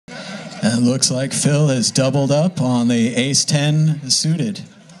And it looks like Phil has doubled up on the ace-10 suited.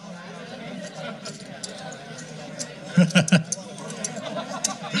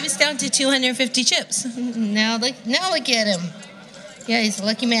 He was down to 250 chips. Now look at him. Yeah, he's a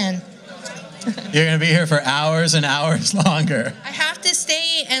lucky man. You're going to be here for hours and hours longer. I have to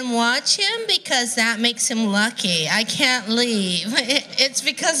stay and watch him because that makes him lucky. I can't leave. It's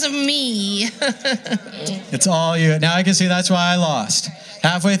because of me. It's all you. Now I can see that's why I lost.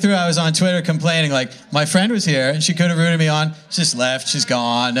 Halfway through, I was on Twitter complaining, like, my friend was here, and she could have rooted me on. She just left. She's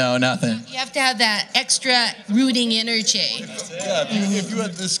gone. No, nothing. You have to have that extra rooting energy. Yeah, if you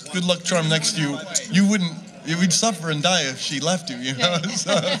had this good luck charm next to you, you wouldn't. You would suffer and die if she left you, you know?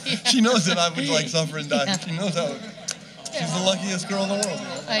 So she knows that I would, like, suffer and die. Yeah. She knows how. She's the luckiest girl in the world. You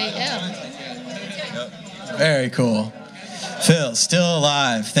know? I am. Very cool. Phil, still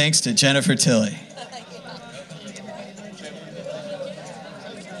alive, thanks to Jennifer Tilly.